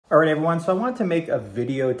All right, everyone. So I wanted to make a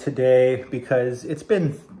video today because it's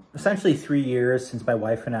been essentially 3 years since my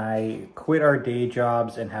wife and I quit our day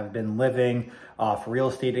jobs and have been living off real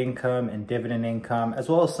estate income and dividend income, as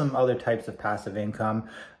well as some other types of passive income.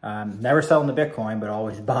 Never selling the Bitcoin, but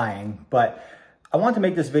always buying. But I want to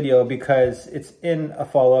make this video because it's in a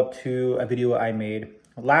follow-up to a video I made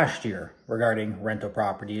last year regarding rental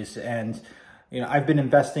properties. And, I've been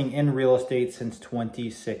investing in real estate since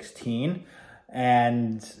 2016.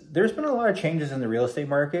 And there's been a lot of changes in the real estate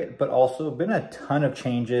market, but also been a ton of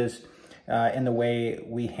changes in the way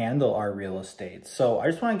we handle our real estate. So I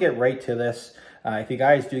just want to get right to this. If you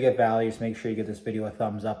guys do get values, make sure you give this video a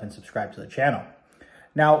thumbs up and subscribe to the channel.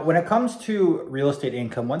 Now, when it comes to real estate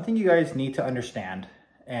income, one thing you guys need to understand,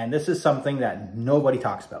 and this is something that nobody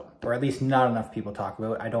talks about, or at least not enough people talk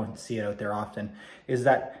about, I don't see it out there often, is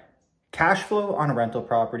that cash flow on rental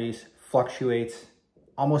properties fluctuates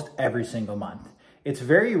almost every single month. It's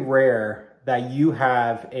very rare that you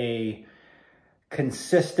have a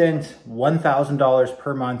consistent $1,000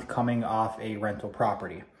 per month coming off a rental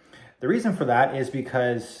property. The reason for that is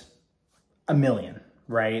because a million,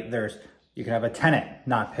 right? You can have a tenant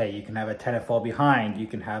not pay, you can have a tenant fall behind, you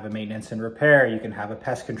can have a maintenance and repair, you can have a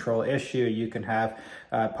pest control issue, you can have,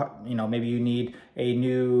 maybe you need a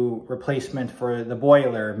new replacement for the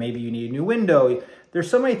boiler, maybe you need a new window. There's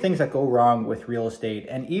so many things that go wrong with real estate.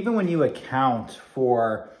 And even when you account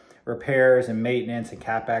for repairs and maintenance and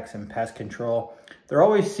CapEx and pest control, there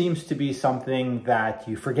always seems to be something that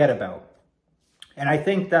you forget about. And I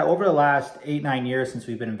think that over the last 8-9 years since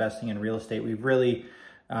we've been investing in real estate, we've really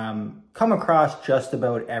come across just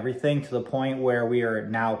about everything, to the point where we are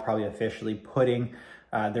now probably officially putting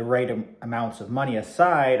the right amounts of money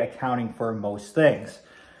aside, accounting for most things.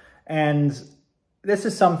 And this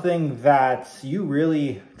is something that you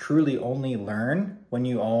really truly only learn when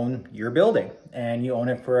you own your building and you own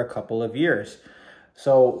it for a couple of years.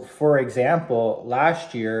 So for example,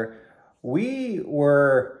 last year we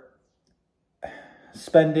were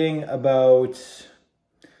spending about,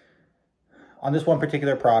 on this one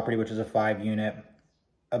particular property, which is a 5-unit,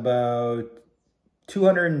 about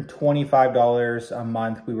 $225 a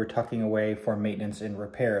month we were tucking away for maintenance and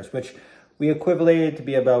repairs, which we equivalated to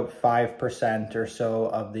be about 5% or so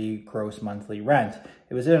of the gross monthly rent.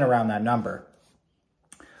 It was in and around that number.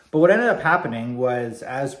 But what ended up happening was,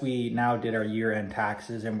 as we now did our year-end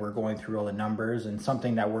taxes and we're going through all the numbers, and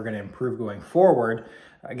something that we're going to improve going forward,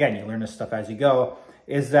 again, you learn this stuff as you go,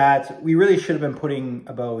 is that we really should have been putting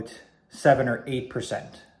about 7 or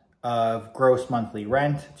 8% of gross monthly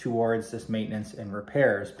rent towards this maintenance and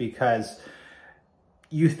repairs, because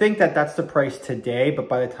you think that that's the price today, but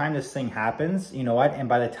by the time this thing happens, and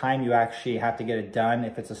by the time you actually have to get it done,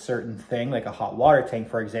 if it's a certain thing, like a hot water tank,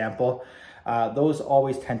 for example, those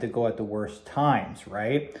always tend to go at the worst times,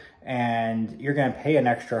 right? And you're going to pay an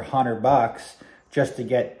extra $100 just to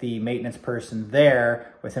get the maintenance person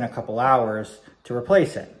there within a couple hours to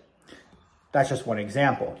replace it. That's just one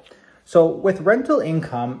example. So with rental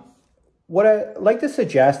income, what I like to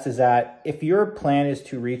suggest is that if your plan is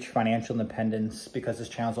to reach financial independence, because this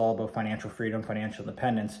channel is all about financial freedom, financial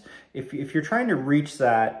independence, if you're trying to reach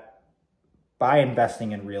that by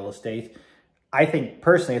investing in real estate, I think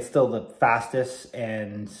personally it's still the fastest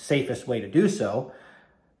and safest way to do so.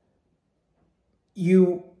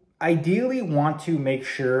 You ideally want to make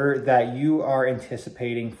sure that you are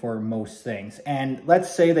anticipating for most things. And let's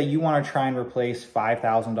say that you want to try and replace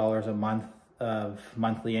 $5,000 a month of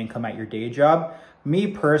monthly income at your day job. Me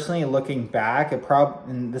personally, looking back,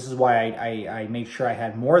 and this is why I made sure I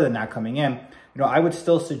had more than that coming in, I would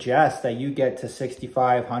still suggest that you get to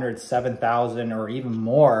 $6,500, $7,000, or even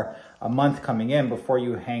more a month coming in before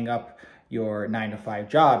you hang up your 9-to-5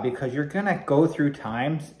 job, because you're gonna go through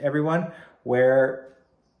times, everyone, where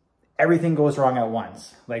everything goes wrong at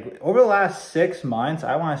once. Like over the last 6 months,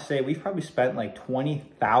 I want to say we've probably spent like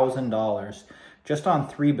 $20,000 just on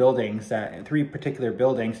 3 particular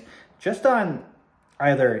buildings, just on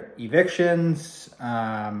either evictions,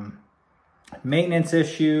 maintenance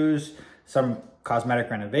issues, some cosmetic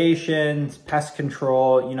renovations, pest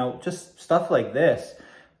control, just stuff like this,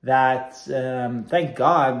 that thank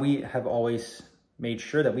God we have always made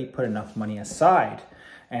sure that we put enough money aside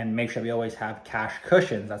and make sure we always have cash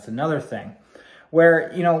cushions. That's another thing.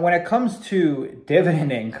 Where, when it comes to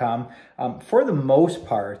dividend income, for the most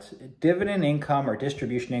part, dividend income or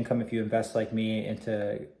distribution income, if you invest like me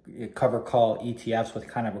into cover call ETFs with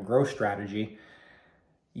kind of a growth strategy,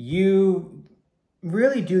 you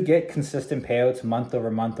really do get consistent payouts month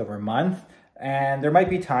over month over month. And there might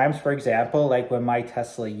be times, for example, like when my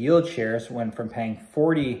Tesla yield shares went from paying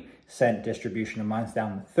 40 cent distribution a month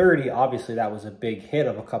down to 30. Obviously, that was a big hit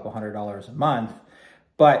of a couple $100 a month.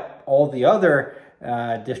 But all the other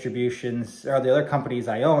distributions, or the other companies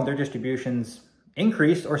I own, their distributions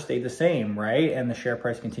increased or stayed the same, right? And the share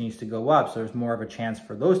price continues to go up. So there's more of a chance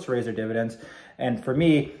for those to raise their dividends. And for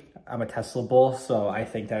me, I'm a Tesla bull, so I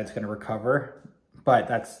think that it's going to recover. But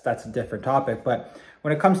that's a different topic. But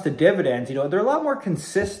when it comes to dividends, you know, they're a lot more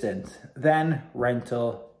consistent than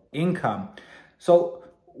rental income. So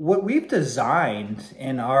what we've designed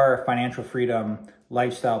in our financial freedom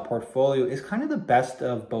lifestyle portfolio is kind of the best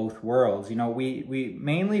of both worlds. You know, we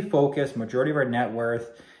mainly focus, majority of our net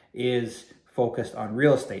worth is focused on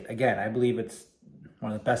real estate. Again, I believe it's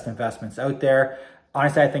one of the best investments out there.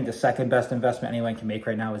 Honestly, I think the second best investment anyone can make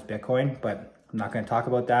right now is Bitcoin, but I'm not going to talk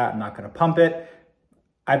about that. I'm not going to pump it.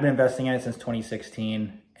 I've been investing in it since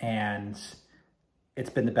 2016, and it's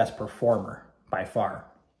been the best performer by far.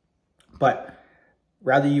 But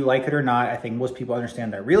whether you like it or not, I think most people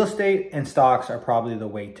understand that real estate and stocks are probably the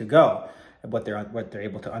way to go, what they're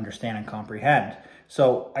able to understand and comprehend.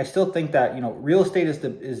 So I still think that, you know, real estate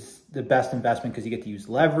is the best investment because you get to use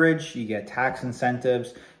leverage, you get tax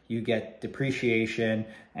incentives, you get depreciation,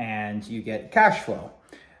 and you get cash flow.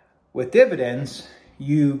 With dividends,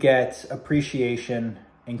 you get appreciation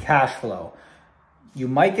and cash flow. You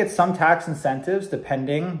might get some tax incentives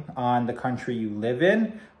depending on the country you live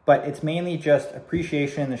in, but it's mainly just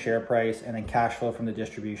appreciation in the share price and then cash flow from the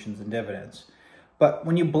distributions and dividends. But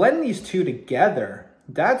when you blend these two together,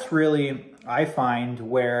 that's really, I find,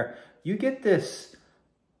 where you get this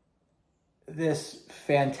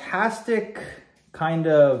fantastic kind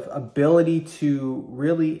of ability to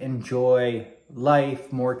really enjoy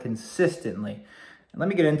life more consistently. And let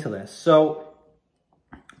me get into this. So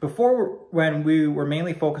before, when we were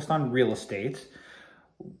mainly focused on real estate,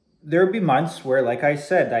 there would be months where, like I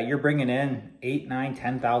said, that you're bringing in $8,000,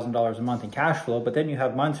 $9,000, $10,000 a month in cash flow, but then you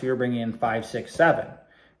have months where you're bringing in $5,000, $6,000,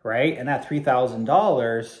 right? And that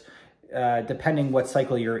 $3,000, depending what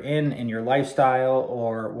cycle you're in your lifestyle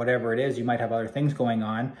or whatever it is, you might have other things going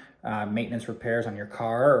on, maintenance repairs on your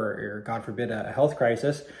car, or God forbid, a health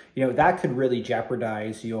crisis. You know, that could really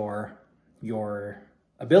jeopardize your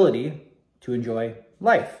ability to enjoy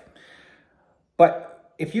life.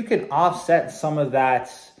 But if you can offset some of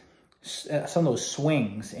that, some of those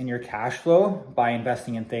swings in your cash flow by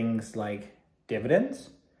investing in things like dividends,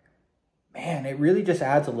 man, it really just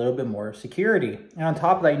adds a little bit more security. And on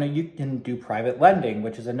top of that, you know, you can do private lending,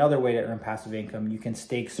 which is another way to earn passive income. You can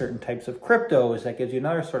stake certain types of cryptos. That gives you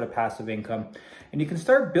another sort of passive income. And you can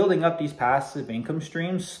start building up these passive income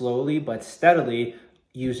streams slowly but steadily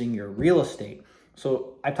using your real estate.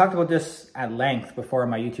 So I talked about this at length before on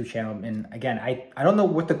my YouTube channel. And again, I don't know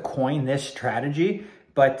what to coin this strategy,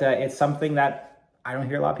 but it's something that I don't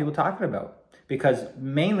hear a lot of people talking about, because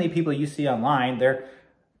mainly people you see online, they're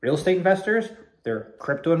real estate investors, they're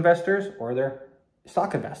crypto investors, or they're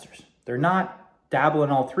stock investors. They're not dabble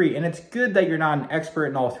in all three. And it's good that you're not an expert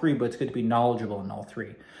in all three, but it's good to be knowledgeable in all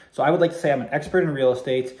three. So I would like to say I'm an expert in real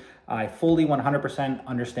estate. I fully 100%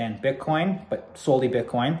 understand Bitcoin, but solely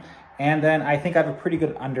Bitcoin. And then I think I have a pretty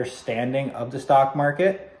good understanding of the stock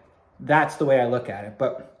market. That's the way I look at it.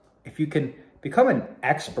 But if you can become an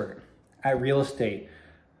expert at real estate,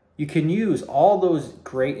 you can use all those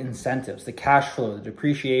great incentives, the cash flow, the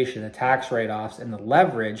depreciation, the tax write-offs, and the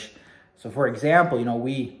leverage. So for example, you know,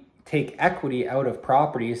 we take equity out of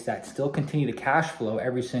properties that still continue to cash flow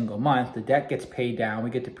every single month. The debt gets paid down,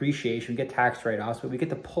 we get depreciation, we get tax write-offs, but we get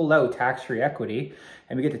to pull out tax-free equity,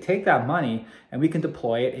 and we get to take that money and we can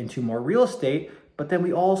deploy it into more real estate. But then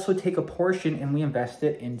we also take a portion and we invest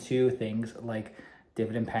it into things like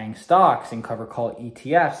dividend-paying stocks and cover call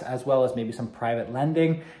ETFs, as well as maybe some private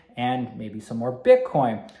lending and maybe some more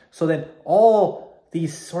Bitcoin. So then all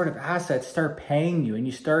these sort of assets start paying you and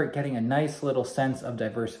you start getting a nice little sense of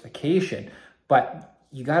diversification. But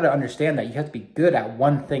you got to understand that you have to be good at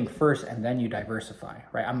one thing first and then you diversify,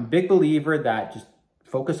 right? I'm a big believer that just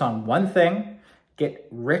focus on one thing, get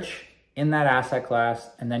rich in that asset class,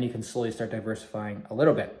 and then you can slowly start diversifying a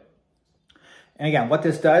little bit. And again, what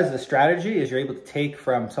this does, the strategy, is you're able to take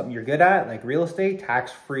from something you're good at, like real estate,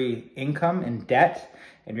 tax-free income and debt,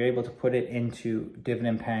 and you're able to put it into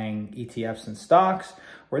dividend-paying ETFs and stocks,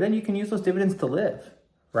 where then you can use those dividends to live,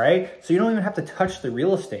 right? So you don't even have to touch the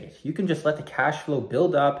real estate. You can just let the cash flow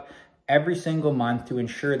build up every single month to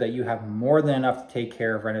ensure that you have more than enough to take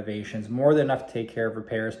care of renovations, more than enough to take care of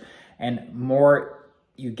repairs, and more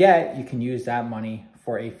you get, you can use that money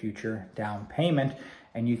for a future down payment.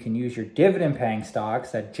 And you can use your dividend-paying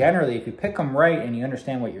stocks that generally, if you pick them right and you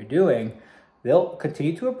understand what you're doing, they'll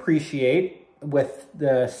continue to appreciate with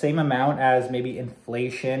the same amount as maybe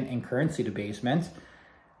inflation and currency debasement,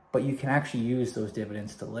 but you can actually use those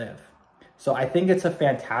dividends to live. So I think it's a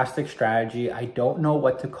fantastic strategy. I don't know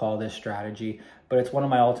what to call this strategy, but it's one of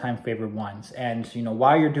my all-time favorite ones. And you know,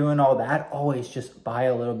 while you're doing all that, always just buy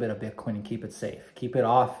a little bit of Bitcoin and keep it safe. Keep it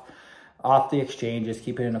off the exchanges,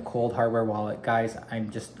 keep it in a cold hardware wallet. Guys,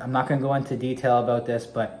 I'm not gonna go into detail about this,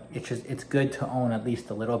 but it's good to own at least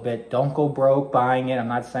a little bit. Don't go broke buying it. I'm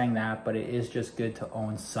not saying that, but it is just good to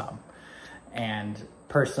own some. And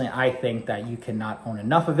personally, I think that you cannot own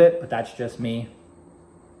enough of it, but that's just me.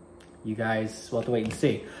 You guys will have to wait and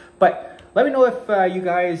see. But let me know if you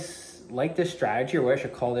guys like this strategy or what I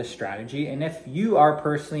should call this strategy. And if you are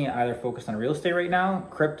personally either focused on real estate right now,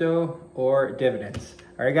 crypto, or dividends.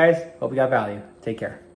 All right, guys, hope you got value. Take care.